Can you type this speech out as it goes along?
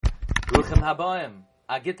Ruchem haboim,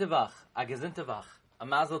 a gittevach, a gesintevach, a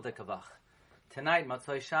mazel dekavach. Tonight,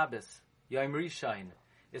 Matzoi Shabbos, Yom Rishon,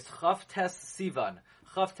 is Chav Tes Sivan.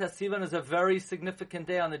 Chav Tes Sivan is a very significant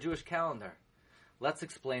day on the Jewish calendar. Let's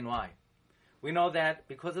explain why. We know that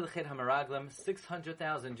because of the Chet HaMeraglim,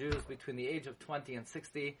 600,000 Jews between the age of 20 and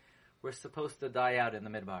 60 were supposed to die out in the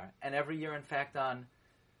Midbar. And every year, in fact, on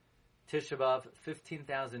Tisha B'Av,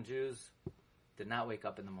 15,000 Jews did not wake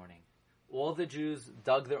up in the morning. All the Jews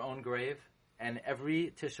dug their own grave, and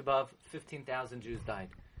every Tisha B'Av, 15,000 Jews died.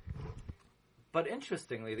 But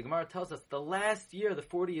interestingly, the Gemara tells us the last year, the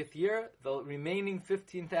 40th year, the remaining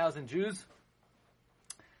 15,000 Jews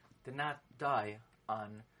did not die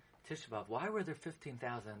on Tisha B'Av. Why were there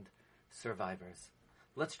 15,000 survivors?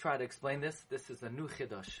 Let's try to explain this. This is a new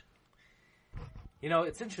Chiddush. You know,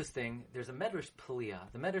 it's interesting. There's a Medrash Pliya.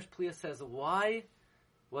 The Medrash Pliya says, why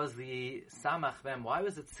was the Samach Mem, why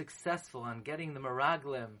was it successful in getting the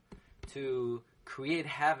Meraglim to create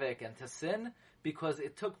havoc and to sin? Because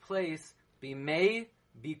it took place Bimei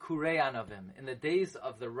Bikurei Anavim, in the days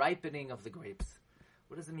of the ripening of the grapes.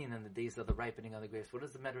 What does it mean in the days of the ripening of the grapes? What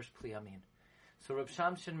does the Medrash Pliya mean? So Reb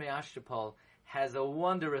Shamshin Me'ashtapal has a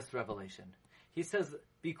wondrous revelation. He says,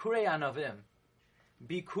 Bikurei Anavim.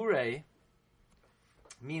 Bikurei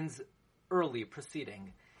means early,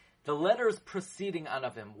 preceding. The letters preceding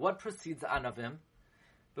Anavim. What precedes Anavim?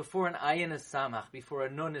 Before an Ayin is Samach, before a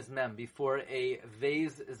Nun is Mem, before a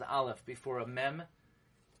Vez is Aleph, before a Mem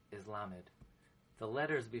is Lamed. The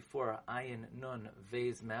letters before Ayin, Nun,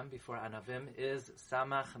 Vez, Mem, before Anavim is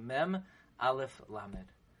Samach, Mem, Aleph,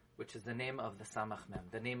 Lamed, which is the name of the Samach Mem,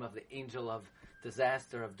 the name of the angel of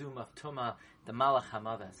disaster, of doom, of Tumah, the Malach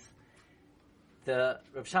HaMaves. The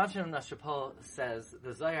Reb Shamshin Nashapal says,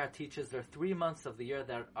 the Zohar teaches there are 3 months of the year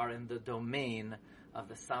that are in the domain of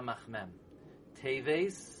the Samach Mem.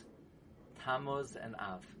 Teves, Tammuz, and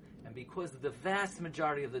Av. And because the vast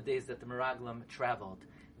majority of the days that the Meraglim traveled,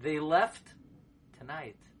 they left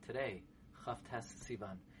today, Chav Tes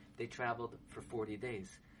Sivan. They traveled for 40 days.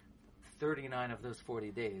 39 of those 40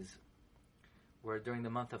 days were during the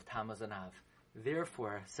month of Tammuz and Av.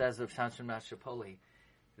 Therefore, says Reb Shamshin Nashapoli,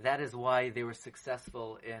 that is why they were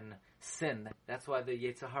successful in sin. That's why the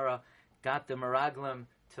Yetzer Hara got the Meraglim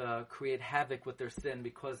to create havoc with their sin,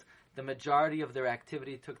 because the majority of their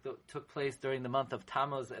activity took place during the month of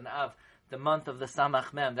Tammuz and Av, the month of the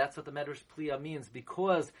Samach Mem. That's what the Medrash Pliya means,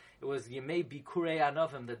 because it was Yemei Bikurei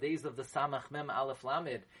Anovim, the days of the Samach Mem Aleph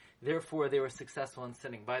Lamed. Therefore, they were successful in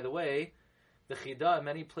sinning. By the way, the Chida in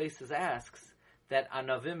many places asks that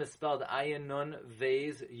Anavim is spelled Ayin Nun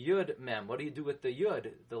Vez Yud Mem. What do you do with the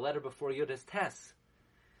Yud? The letter before Yud is Tes.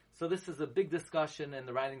 So this is a big discussion in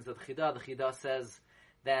the writings of the Chida. The Chida says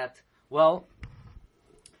that, well,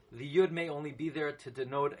 the Yud may only be there to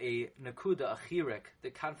denote a Nakuda, a Chirik.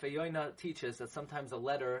 The Kanfei Yoina teaches that sometimes a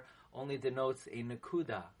letter only denotes a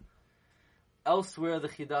Nakuda. Elsewhere, the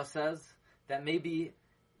Chida says that maybe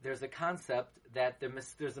there's a concept that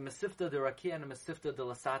there's a Mesifta de Rakia and a Mesifta de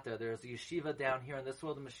Lasata. There's a yeshiva down here in this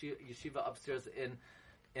world, a yeshiva upstairs in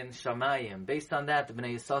Shamayim. Based on that, the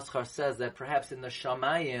Bnei Yissaschar says that perhaps in the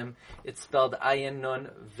Shamayim it's spelled Ayin Nun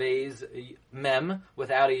Vez Mem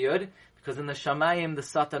without a Yud, because in the Shamayim the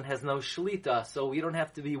Satan has no Shlita, so we don't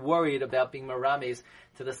have to be worried about being Marames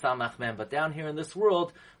to the Samach Mem. But down here in this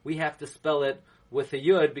world, we have to spell it with a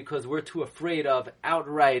Yud because we're too afraid of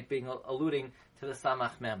outright being alluding to the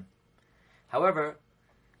Samach Mem. However,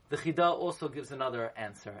 the Chida also gives another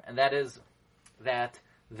answer, and that is that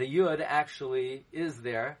the Yud actually is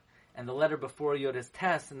there, and the letter before Yud is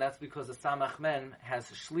Tes, and that's because the Samach Mem has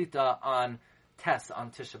Shlita on Tes,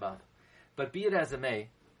 on Tisha B'Av. But be it as it may,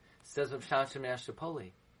 says Reb Shamshin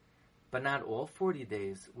Me'ashtapoli, but not all 40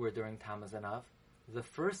 days were during Tammuz and Av. The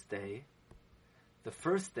first day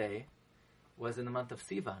was in the month of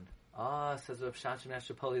Sivan. Says Reb Shamshin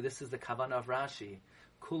Me'ashtapoli, this is the Kavanah of Rashi.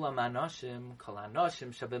 Kula manoshim, kol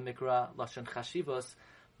anoshim mikra lashon chashivos,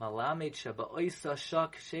 malamed sheba'oisa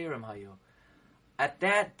shak sheirim hayu. At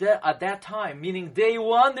that time, meaning day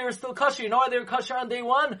one, they were still kosher. You know why they were kosher on day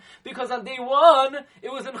one? Because on day one,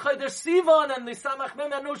 it was in Chodesh Sivan, and the Samach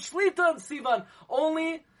Mem had no Shlita on Sivan.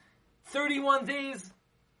 Only 31 days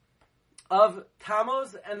of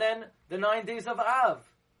Tammuz, and then the 9 days of Av.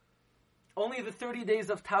 Only the 30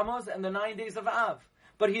 days of Tammuz and the 9 days of Av.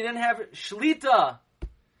 But he didn't have Shlita.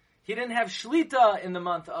 He didn't have Shlita in the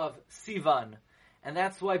month of Sivan. And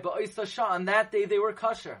that's why Ba'oisa Shah, on that day, they were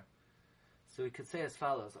kosher. So we could say as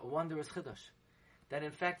follows, a wondrous chiddush, that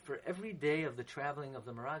in fact for every day of the traveling of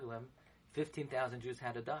the Meraglim, 15,000 Jews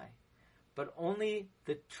had to die. but only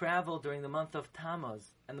the travel during the month of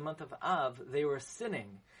Tammuz and the month of Av, they were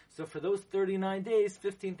sinning. So for those 39 days,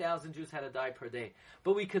 15,000 Jews had to die per day.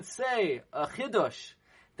 But we could say, a chidush,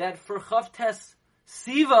 that for Chavtes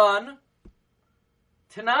Sivan,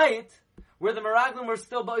 tonight, where the Meraglim were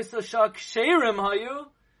still Ba'isa Shak Sherim Hayu,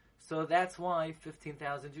 so that's why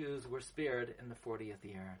 15,000 Jews were spared in the 40th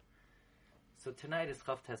year. So tonight is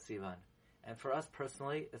Chavtes Sivan. And for us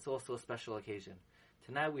personally, it's also a special occasion.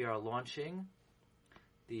 Tonight we are launching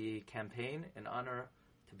the campaign in honor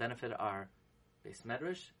to benefit our Beis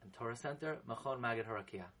Medrash and Torah Center, Machon Magid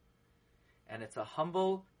Harakia. And it's a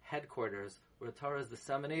humble headquarters where Torah is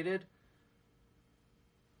disseminated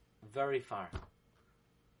very far,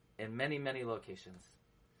 in many, many locations,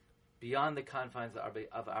 beyond the confines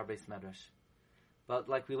of our Beis Medrash. But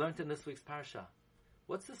like we learned in this week's Parsha,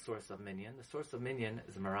 what's the source of Minyan? The source of Minyan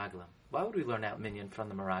is Meraglim. Why would we learn out Minyan from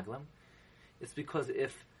the Meraglim? It's because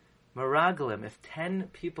if 10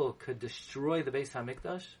 people could destroy the Beis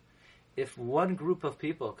HaMikdash, if one group of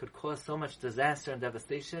people could cause so much disaster and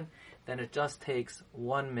devastation, then it just takes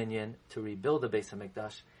one Minyan to rebuild the Beis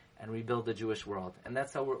HaMikdash and rebuild the Jewish world. And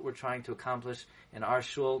that's how we're trying to accomplish in our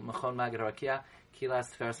shul, Machon Magid Harakia,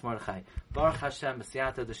 Kilas Tferes Mordechai. Baruch Hashem,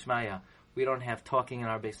 B'siyata D'Shmaya, we don't have talking in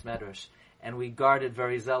our Beis Medrash, and we guard it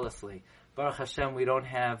very zealously. Baruch Hashem, we don't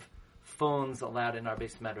have phones allowed in our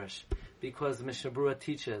Beis Medrash, because Mishnah Berurah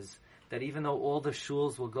teaches that even though all the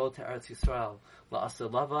shuls will go to Eretz Yisrael,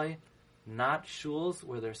 la'aseh lavai, not shuls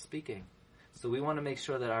where they're speaking. So we want to make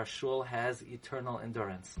sure that our shul has eternal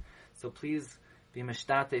endurance. So please be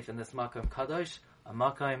mishtatef in this Makam Kadosh, a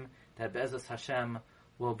Makam that Be'ezus Hashem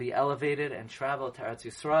will be elevated and travel to Eretz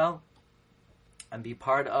Yisrael and be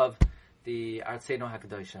part of the Artzeinu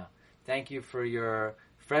HaKadosha. Thank you for your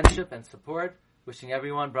friendship and support. Wishing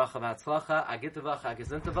everyone bracha v'atzlacha, agitavach,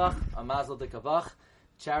 agizintavach, a mazel dekavach.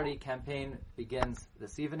 Charity campaign begins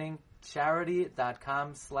this evening.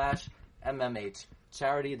 Charity.com/MMH.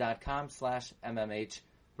 Charity.com/MMH.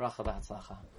 Bracha v'atzlacha.